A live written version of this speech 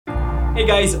Hey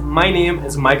guys, my name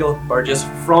is Michael Burgess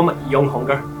from Young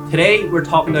Hunger. Today we're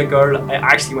talking to a girl I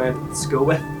actually went to school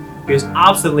with who's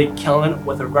absolutely killing it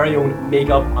with her very own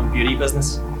makeup and beauty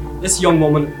business. This young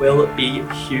woman will be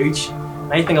huge,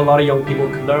 and I think a lot of young people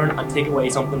can learn and take away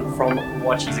something from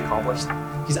what she's accomplished.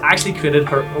 She's actually created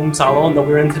her own salon that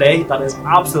we're in today that is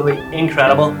absolutely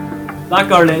incredible. That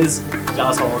girl is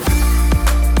Jas Hogg.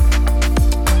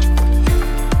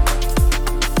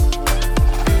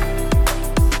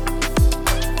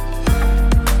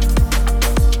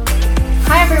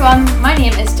 Hi everyone, my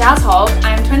name is Jas Hogg.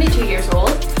 I am 22 years old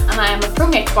and I am a pro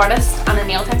makeup artist and a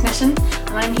nail technician, and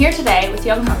I'm here today with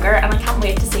Young Hunger and I can't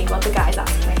wait to see what the guys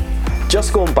ask me.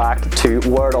 Just going back to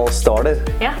where it all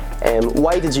started. Yeah.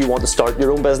 Why did you want to start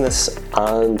your own business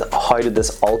and how did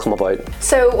this all come about?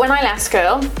 So when I left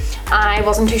school, I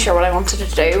wasn't too sure what I wanted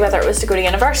to do, whether it was to go to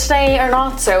university or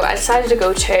not, so I decided to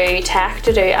go to tech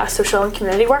to do a social and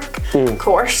community work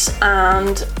course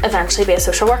and eventually be a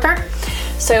social worker.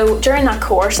 So during that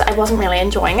course, I wasn't really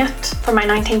enjoying it. For my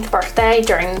 19th birthday,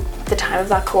 during the time of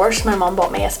that course, my mum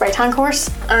bought me a spray tan course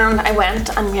and I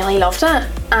went and really loved it.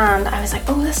 And I was like,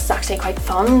 oh, this is actually quite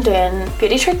fun doing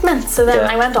beauty treatments. So then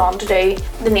I went on to do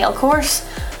the nail course.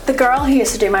 The girl who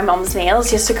used to do my mum's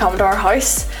nails used to come to our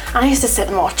house and I used to sit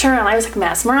and watch her and I was like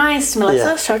mesmerised.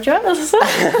 Melissa, showed you it, Melissa.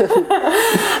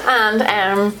 And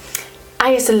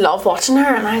I used to love watching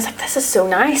her and I was like, this is so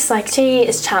nice. Like, she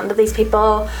is chatting to these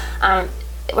people and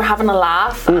we're having a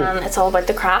laugh and it's all about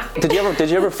the crack. Did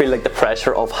you ever feel like the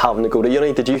pressure of having to go to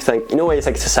uni? Did you think, you know, it's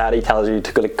like society tells you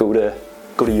to go to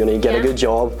uni, get a good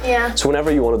job. Yeah. So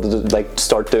whenever you wanted to like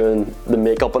start doing the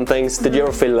makeup and things, did you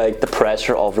ever feel like the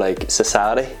pressure of like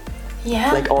society?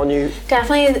 Yeah. Like on you?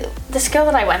 Definitely. The school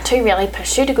that I went to really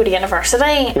pushed you to go to university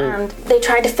and they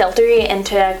tried to filter you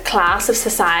into a class of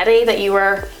society that you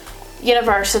were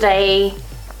university,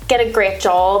 get a great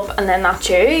job and then that's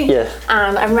you. Yeah.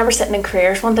 And I remember sitting in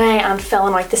careers one day and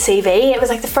filling out the CV. It was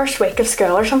like the first week of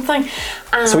school or something.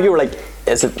 So you were like,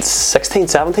 is it 16,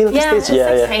 17 at this stage?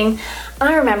 Yeah, 16. And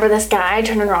I remember this guy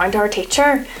turning around to our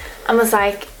teacher and was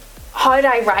like, how did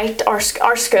I write? Our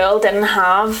school didn't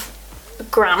have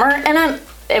grammar in it.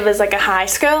 It was like a high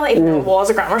school, even though it was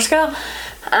a grammar school.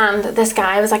 And this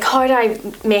guy was like, how do I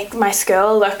make my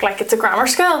school look like it's a grammar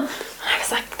school? And I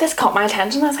was like, this caught my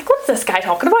attention. I was like, what's this guy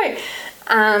talking about?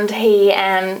 And he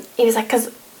was like,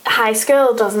 because high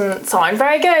school doesn't sound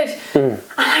very good. And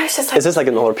I was just like, is this like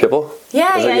another pupil?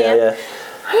 Yeah. And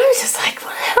I was just like,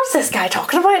 what's this guy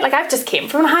talking about? Like, I've just came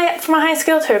from a high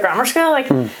school to a grammar school. Like,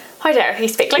 how dare he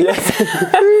speak like this?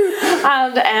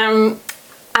 And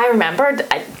I remembered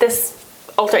this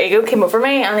alter ego came over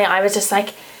me and I was just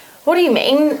like, what do you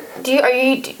mean? Do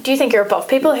you think you're above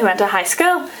people who went to high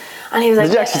school? And he was like,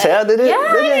 did you actually say that? Did you?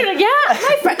 Yeah.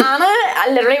 My friend Anna, I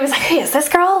literally was like, who is this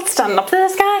girl standing up to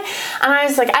this guy? And I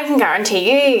was like, I can guarantee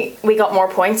you we got more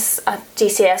points at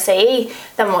GCSE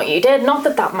than what you did. Not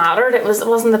that mattered, it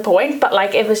wasn't the point, but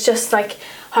like, it was just like,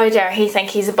 how dare he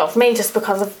think he's above me just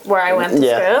because of where I went to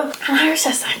school? And I was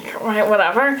just like, right,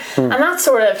 whatever. And that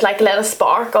sort of like lit a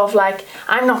spark of like,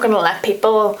 I'm not going to let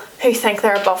people who think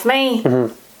they're above me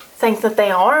think that they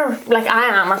are. Like, I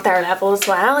am at their level as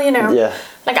well, you know. Yeah.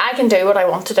 Like, I can do what I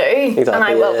want to do and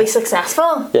I will be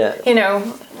successful. Yeah. You know.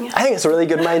 I think it's a really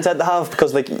good mindset to have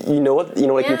because, like, you know what,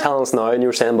 like you're telling us now and you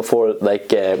were saying before, like,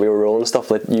 we were rolling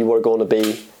stuff, like, you were going to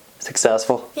be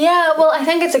successful. Yeah, well, I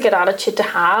think it's a good attitude to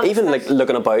have. Even, like,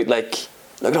 looking about, like,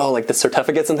 look at all, like, the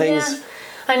certificates and things. Yeah.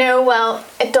 I know, well,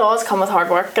 it does come with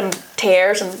hard work and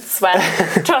tears and sweat.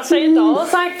 Trust me, it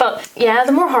does. Like, but yeah,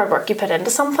 the more hard work you put into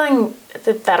something,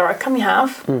 the better outcome you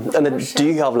have. And then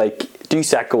do you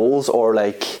set goals or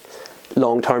like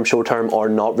long term, short term, or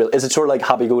not really? Is it sort of like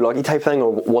happy go lucky type thing,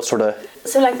 or what sort of?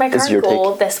 So like my current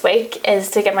goal this week is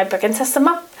to get my booking system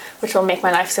up, which will make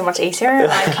my life so much easier and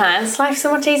my clients' life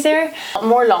so much easier. A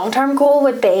more long-term goal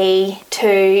would be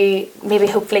to maybe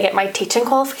hopefully get my teaching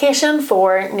qualification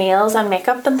for nails and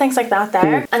makeup and things like that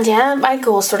there. And yeah, my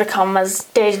goals sort of come as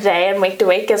day to day and week to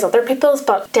week as other people's,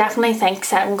 but definitely think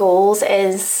setting goals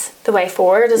is the way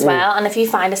forward as well. And if you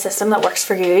find a system that works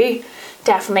for you,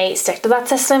 definitely stick to that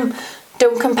system.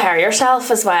 Don't compare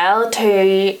yourself as well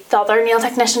to the other nail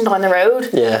technician down the road.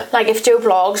 Yeah. Like, if Joe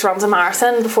Bloggs runs a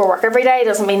marathon before work every day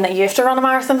doesn't mean that you have to run a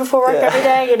marathon before work every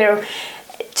day, you know.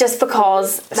 Just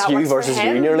because it's that you works versus for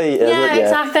him. you nearly, isn't it? Yeah,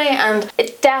 exactly. And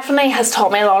it definitely has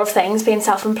taught me a lot of things being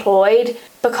self-employed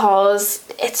because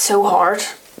it's so hard.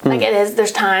 Like it is,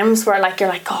 there's times where like you're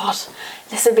like, God,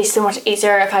 this would be so much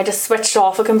easier if I just switched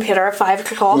off a computer at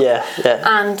 5 o'clock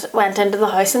and went into the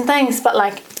house and things. But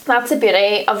like, that's the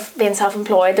beauty of being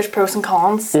self-employed. There's pros and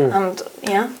cons, and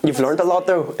You've learned a lot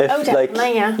though.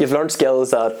 You've learned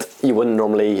skills that you wouldn't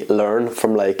normally learn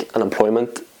from like an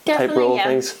employment type role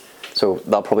things. So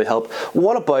that'll probably help.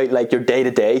 What about like your day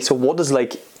to day? So what does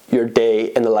like your day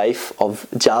in the life of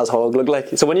Jas Hogg look like?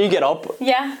 So when you get up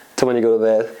to when you go to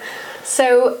bed?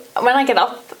 So when I get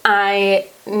up, I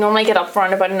normally get up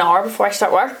around about an hour before I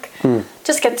start work.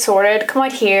 Just get sorted, come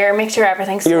out here, make sure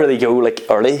everything's sorted. You really go like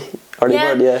early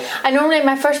bird,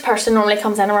 my first person normally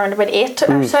comes in around about 8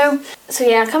 or so. So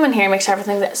I come in here and make sure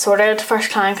everything's sorted.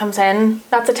 First client comes in.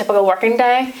 That's a typical working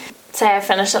day. Say I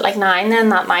finish at like 9 then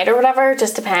that night or whatever,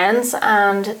 just depends.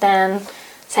 And then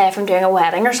say if I'm doing a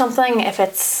wedding or something, if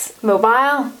it's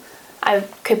mobile, I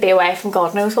could be away from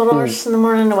God knows what hours in the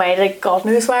morning, away to God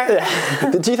knows where.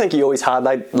 Do you think you always had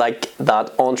like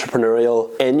that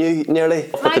entrepreneurial in you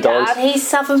nearly? My dad, he's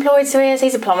self-employed, so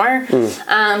he's a plumber,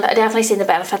 and I definitely see the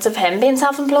benefits of him being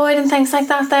self-employed and things like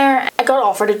that there. I got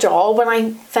offered a job when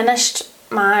I finished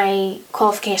my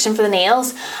qualification for the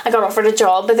nails. I got offered a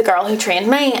job by the girl who trained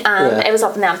me, and it was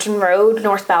up in the Antrim Road,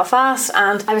 North Belfast,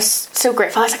 and I was so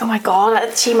grateful. I was like, oh my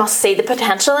God, she must see the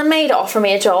potential in me to offer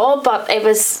me a job. But it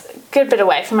was a good bit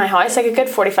away from my house, like a good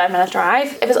 45-minute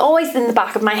drive. It was always in the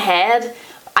back of my head,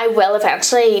 I will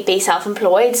eventually be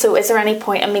self-employed, so is there any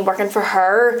point in me working for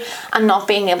her and not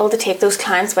being able to take those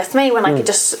clients with me when I could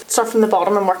just start from the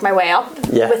bottom and work my way up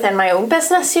within my own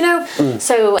business, you know?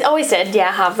 So I always did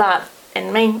have that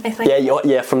in me, I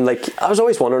think. From like, I was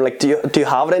always wondering, like, do you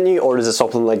have it in you, or is it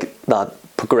something like that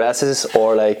progresses,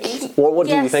 or like what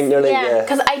do you think nearly?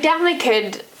 Because I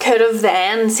definitely could have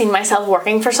then seen myself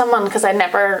working for someone, because I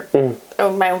never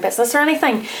owned my own business or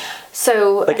anything.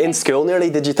 So like in school nearly,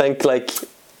 did you think like,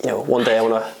 you know, one day I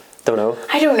want to, don't know?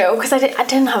 I don't know, because I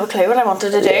didn't have a clue what I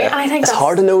wanted to do, and I think it's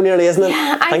hard to know nearly, isn't it?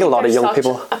 I think a lot of young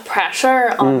people, a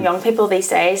pressure on young people these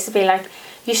days to be like,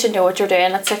 you should know what you're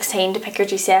doing at 16 to pick your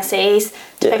GCSEs,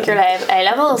 to pick your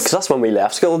A-levels. Because that's when we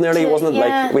left school nearly, wasn't it?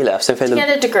 Like, we left to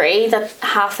get a degree that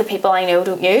half the people I know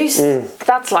don't use.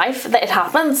 That's life, that it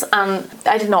happens, and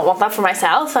I did not want that for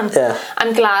myself, and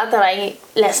I'm glad that I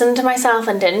listened to myself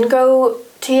and didn't go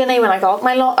to uni when I got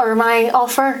my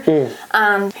offer,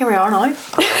 and here we are now.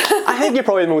 I think you're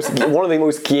probably one of the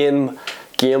most game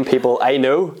people I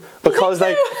know, because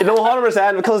like, you know,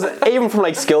 100%, because even from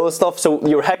like school and stuff, so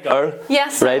you were head girl.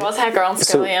 Yes, right? I was head girl in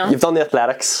school, so you've done the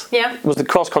athletics. Was the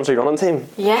cross country running team?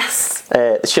 Yes.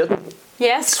 Shooting?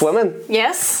 Yes. Swimming?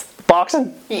 Yes.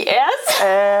 Boxing?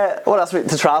 Yes. What else? The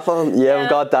triathlon? We've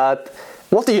got that.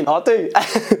 What do you not do?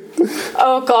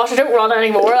 Oh gosh, I don't run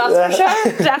anymore, that's for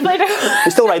sure. Definitely don't.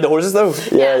 You still ride the horses though? I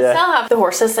still have the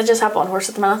horses. I just have one horse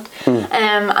at the minute.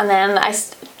 And then I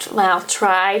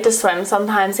try to swim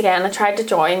sometimes again. I tried to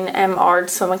join Ard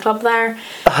swimming club there,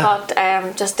 but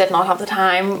just did not have the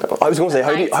time. I was going to say,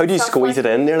 how do you squeeze it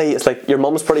in nearly? It's like your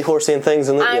mum's pretty horsey and things,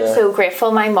 isn't it? I'm so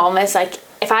grateful. My mum is like,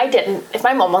 if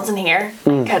my mum wasn't here,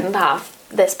 I couldn't have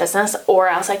this business, or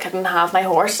else I couldn't have my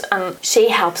horse, and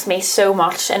she helps me so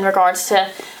much in regards to,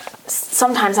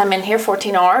 sometimes I'm in here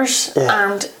 14 hours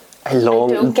and I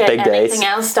don't get anything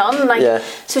else done.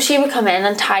 So she would come in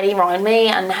and tidy around me,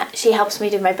 and she helps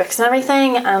me do my books and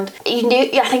everything. And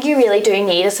I think you really do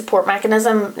need a support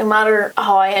mechanism, no matter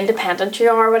how independent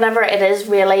you are or whatever. It is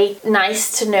really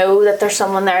nice to know that there's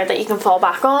someone there that you can fall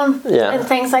back on in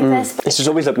things like this. It's just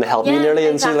always looking to help you nearly,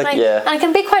 exactly. And and it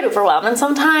can be quite overwhelming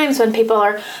sometimes when people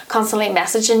are constantly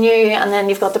messaging you, and then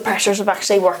you've got the pressures of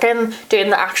actually working,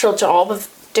 doing the actual job of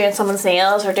doing someone's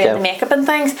nails or doing the makeup and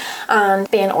things,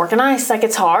 and being organised. Like,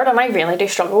 it's hard, and I really do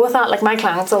struggle with that. Like, my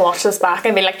clients will watch this back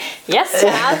and be like, yes,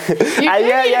 Jas, you do need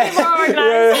to be more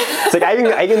organised. It's like,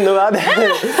 I can know that.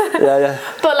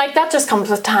 But like, that just comes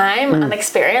with time and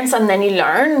experience, and then you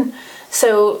learn.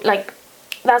 So like,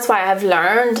 that's why I've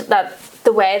learned that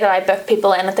the way that I book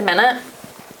people in at the minute,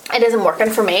 it isn't working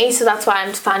for me, so that's why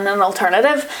I'm finding an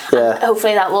alternative, and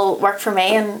hopefully that will work for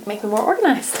me and make me more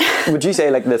organised. Would you say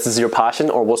like this is your passion,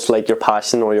 or what's like your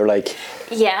passion, or you're like...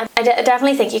 I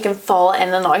definitely think you can fall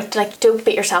in and out. Like, don't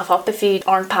beat yourself up if you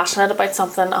aren't passionate about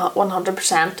something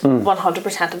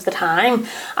 100% of the time.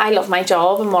 I love my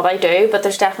job and what I do, but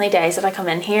there's definitely days that I come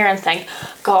in here and think,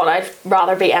 God, I'd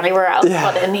rather be anywhere else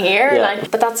but in here. Like,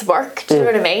 but that's work, do you know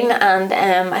what I mean?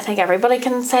 And I think everybody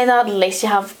can say that. At least you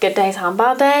have good days and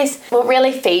bad days. What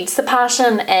really feeds the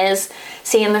passion is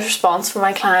seeing the response from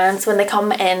my clients when they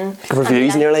come in.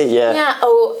 Reviews nearly,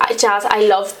 oh, Jas, I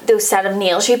love those set of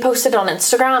nails you posted on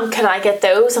Instagram. Could I get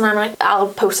those? And I'm like, I'll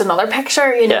post another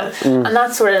picture, you know. And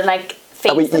that sort of like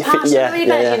feeds the passion a wee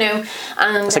bit, you know.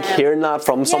 And it's like hearing that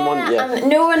from someone, and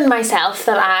knowing myself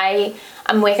that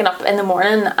I'm waking up in the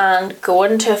morning and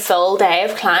going to a full day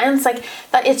of clients, like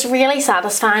that, it's really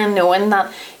satisfying knowing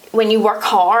that when you work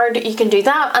hard you can do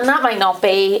that. And that might not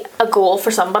be a goal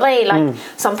for somebody, like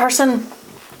some person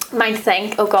might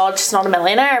think, oh god, she's not a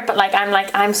millionaire, but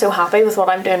I'm so happy with what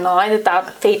I'm doing now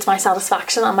that feeds my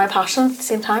satisfaction and my passion at the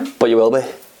same time. But you will be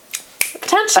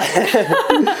potentially.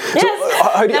 Yes.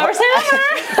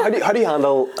 How do you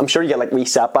handle, I'm sure you get like wee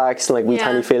setbacks and like wee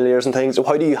tiny failures and things, so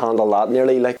how do you handle that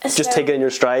nearly, like just take it in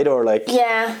your stride, or like?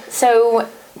 So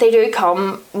they do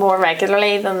come more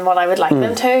regularly than what I would like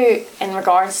them to, in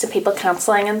regards to people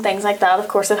cancelling and things like that. Of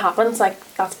course it happens, like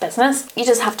that's business. You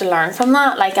just have to learn from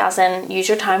that, like as in use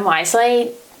your time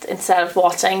wisely. Instead of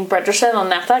watching Bridgerton on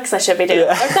Netflix, I should be doing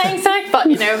other things, like, but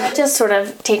you know, just sort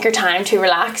of take your time to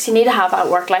relax. You need to have that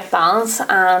work-life balance.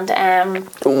 And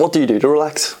what do you do to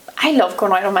relax? I love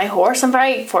going out on my horse. I'm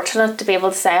very fortunate to be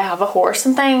able to say I have a horse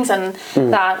and things, and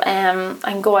that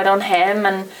I can go out on him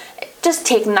and just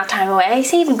taking that time away.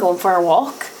 See, even going for a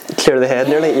walk. Clear the head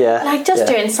nearly, like just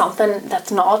doing something that's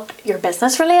not your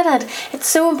business related. It's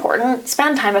so important.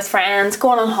 Spend time with friends,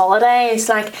 going on holidays.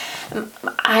 Like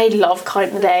I love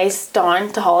counting the days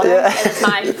down to holidays. It's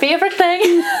my favourite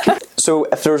thing. So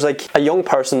if there's like a young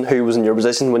person who was in your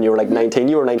position when you were like 19,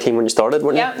 you were 19 when you started,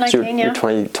 weren't you? Yeah, 19, so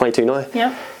you're 22 now?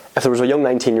 Yeah. If there was a young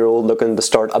 19-year-old looking to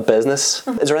start a business,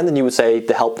 is there anything you would say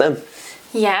to help them?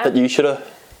 Yeah. That you should have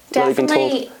really been told?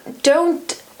 Definitely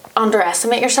don't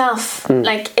underestimate yourself.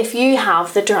 Like if you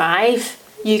have the drive,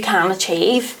 you can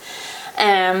achieve.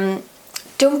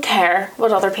 Don't care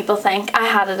what other people think. I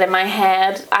had it in my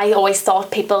head. I always thought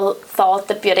people thought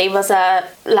that beauty was a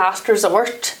last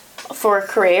resort for a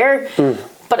career,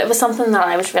 but it was something that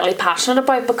I was really passionate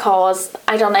about because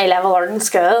I done A-level art in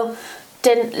school.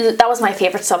 That was my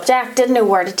favourite subject. Didn't know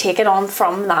where to take it on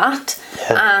from that,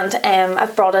 and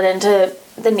I've brought it into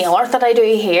the nail art that I do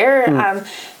here.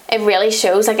 It really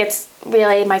shows, like it's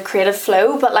really my creative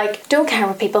flow. But like, don't care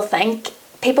what people think.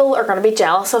 People are going to be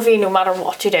jealous of you no matter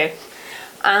what you do.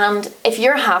 And if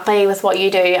you're happy with what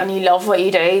you do and you love what you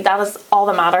do, that is all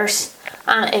that matters.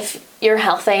 And if you're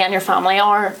healthy and your family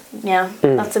are,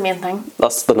 that's the main thing.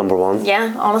 That's the number one.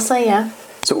 Yeah, honestly, yeah.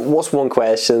 So what's one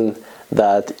question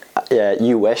that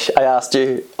you wish I asked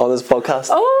you on this podcast?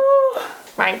 Oh,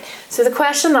 right. So the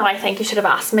question that I think you should have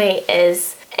asked me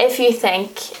is, if you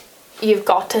think you've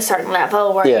got to a certain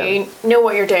level where you know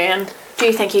what you're doing, do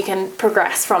you think you can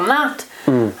progress from that?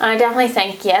 And I definitely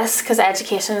think yes, because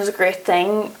education is a great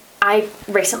thing. I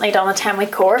recently done a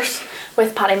 10-week course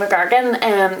with Paddy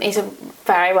McGurgan. He's a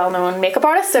very well-known makeup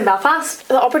artist in Belfast.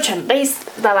 The opportunities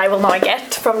that I will now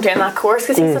get from doing that course,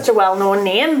 because he's such a well-known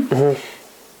name,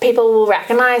 people will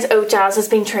recognise, oh, Jas has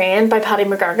been trained by Paddy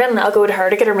McGurgan, I'll go to her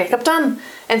to get her makeup done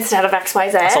instead of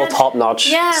XYZ. It's all top-notch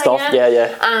stuff.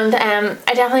 Yeah. And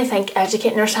I definitely think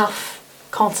educating yourself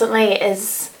constantly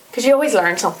is, because you always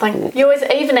learn something. You always,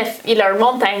 even if you learn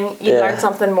one thing, you learn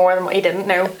something more than what you didn't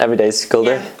know. Every day's school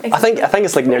day. Exactly. I think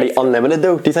it's like nearly unlimited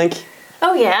though, do you think?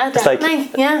 Oh yeah,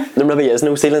 definitely. Like, there maybe is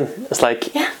no ceiling. It's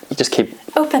like you just keep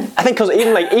open. I think because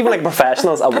even like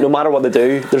professionals, no matter what they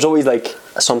do, there's always like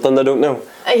something they don't know.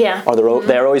 Or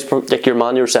they're always like your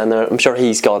man you were saying there. I'm sure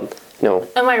he's got, you know.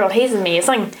 Oh my god, he's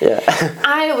amazing. Yeah.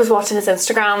 I was watching his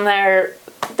Instagram there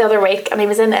the other week, and he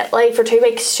was in Italy for 2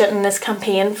 weeks shooting this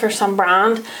campaign for some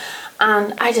brand.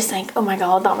 And I just think, oh my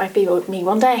god, that might be me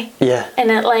one day. Yeah. In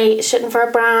Italy, shooting for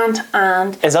a brand.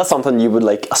 And is that something you would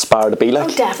like aspire to be like?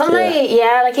 Oh, definitely.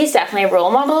 Yeah, like he's definitely a role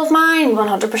model of mine,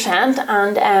 100%.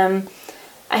 And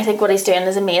I think what he's doing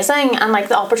is amazing, and like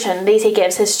the opportunities he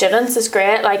gives his students is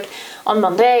great. Like on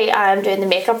Monday I'm doing the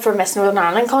makeup for Miss Northern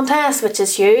Ireland contest, which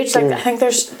is huge. Like I think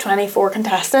there's 24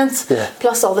 contestants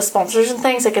plus all the sponsors and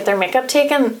things that get their makeup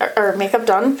taken or makeup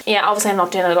done. Yeah, obviously I'm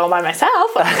not doing it all by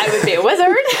myself. I would be a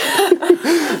wizard.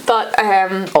 But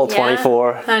all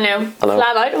 24. I know.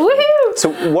 Flat out. Woohoo! So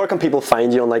where can people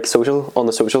find you on like on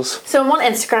the socials? So I'm on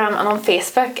Instagram and on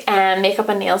Facebook, Makeup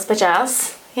and Nails by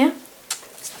Jas. Yeah.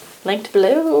 Linked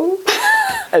below.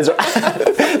 Is there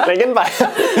link in bio?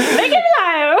 Link in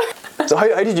bio. So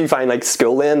how did you find like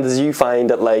school then? Did you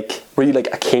find that like, were you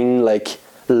like a keen like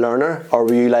learner, or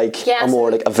were you like a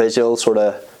more like a visual sort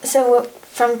of? So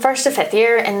from 1st to 5th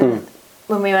year and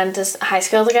when we went to high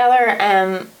school together,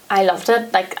 I loved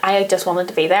it. Like I just wanted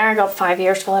to be there. I got 5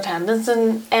 years full attendance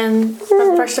from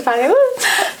 1st to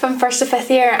 5th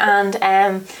year,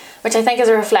 and which I think is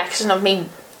a reflection of me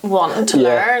wanting to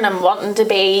learn and wanting to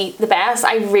be the best.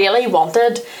 I really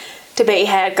wanted to be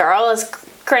head girl as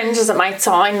cringe as it might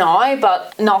sound now, but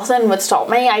nothing would stop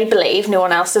me. I believe no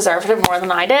one else deserved it more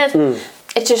than I did.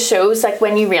 It just shows like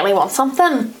when you really want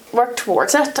something, work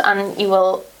towards it and you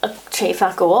will achieve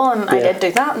that goal, and I did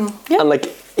do that. And like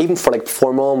even for like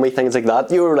formal and things like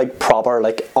that, you were like proper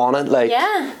like on it, like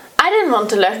I didn't want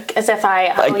to look as if I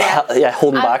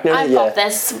holding back nearly.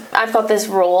 I've got this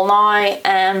role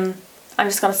now. I'm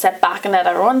just going to sit back and let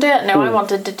everyone do it. No, I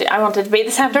wanted to be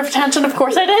the centre of attention. Of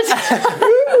course I did.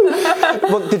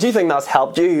 Well, did you think that's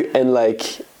helped you in like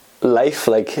life,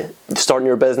 like starting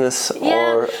your business?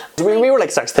 Or we were like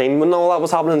 16 when all that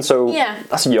was happening, so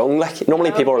that's young. Like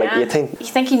normally people are like 18. You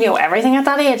think you know everything at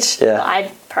that age? I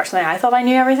thought I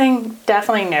knew everything.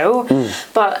 Definitely no.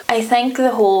 But I think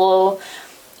the whole,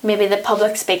 maybe the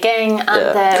public speaking and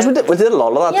because we did a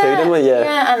lot of that too, didn't we?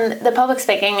 And the public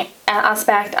speaking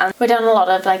aspect, and we done a lot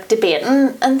of like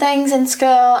debating and things in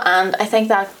school, and I think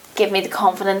that gave me the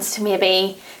confidence to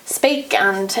maybe speak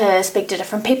and to speak to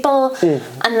different people.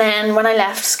 And then when I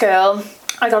left school,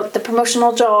 I got the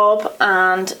promotional job,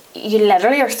 and you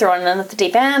literally are thrown in at the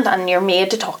deep end and you're made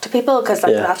to talk to people because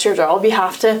like that's your job. You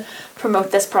have to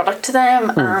promote this product to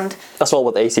them, and that's all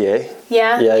with ACA.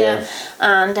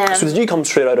 And so did you come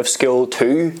straight out of school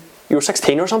too? You were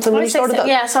 16 or something when you started that?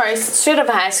 Yeah, sorry, straight out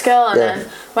of high school, and then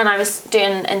when I was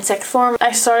doing in sixth form,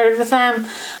 I started with them.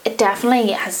 It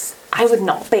definitely has. I would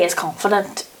not be as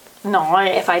confident now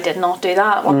if I did not do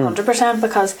that 100%,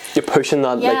 because you're pushing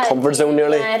that like comfort zone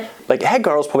nearly. Like head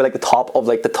girl's probably like the top of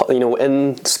like the top, you know,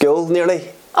 in school nearly.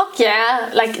 Oh yeah,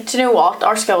 like do you know what?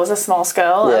 Our school was a small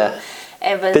school.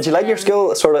 It was, did you like your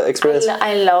school sort of experience?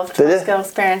 I loved my school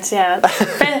experience.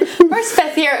 First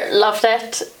 5th year, loved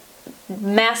it.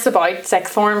 Messed about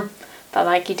sixth form, but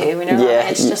like you do, you know,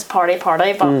 it's just party,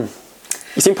 but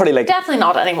you seem pretty like definitely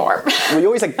not anymore. Were you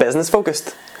always like business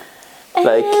focused?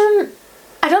 Like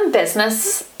I done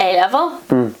business A level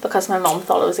because my mum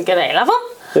thought it was a good A level.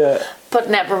 But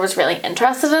never was really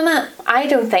interested in it. I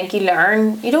don't think you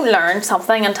don't learn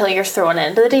something until you're thrown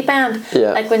into the deep end.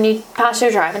 Like when you pass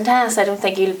your driving test, I don't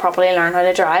think you'll properly learn how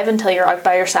to drive until you're out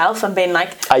by yourself and being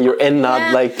like you're in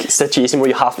that like situation where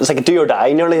you have, it's like a do or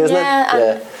die nearly, isn't it?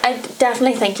 And I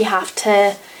definitely think you have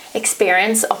to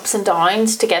experience ups and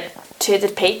downs to get to the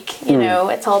peak. You know,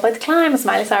 it's all about the climb, as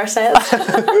Miley Cyrus says.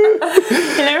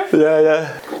 You know?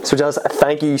 So Jas,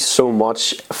 thank you so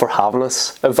much for having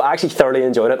us. I've actually thoroughly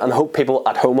enjoyed it, and I hope people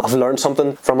at home have learned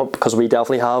something from it, because we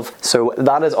definitely have. So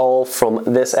that is all from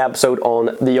this episode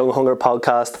on the Young Hunger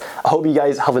podcast. I hope you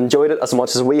guys have enjoyed it as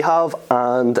much as we have,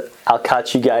 and I'll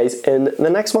catch you guys in the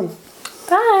next one.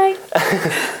 Bye.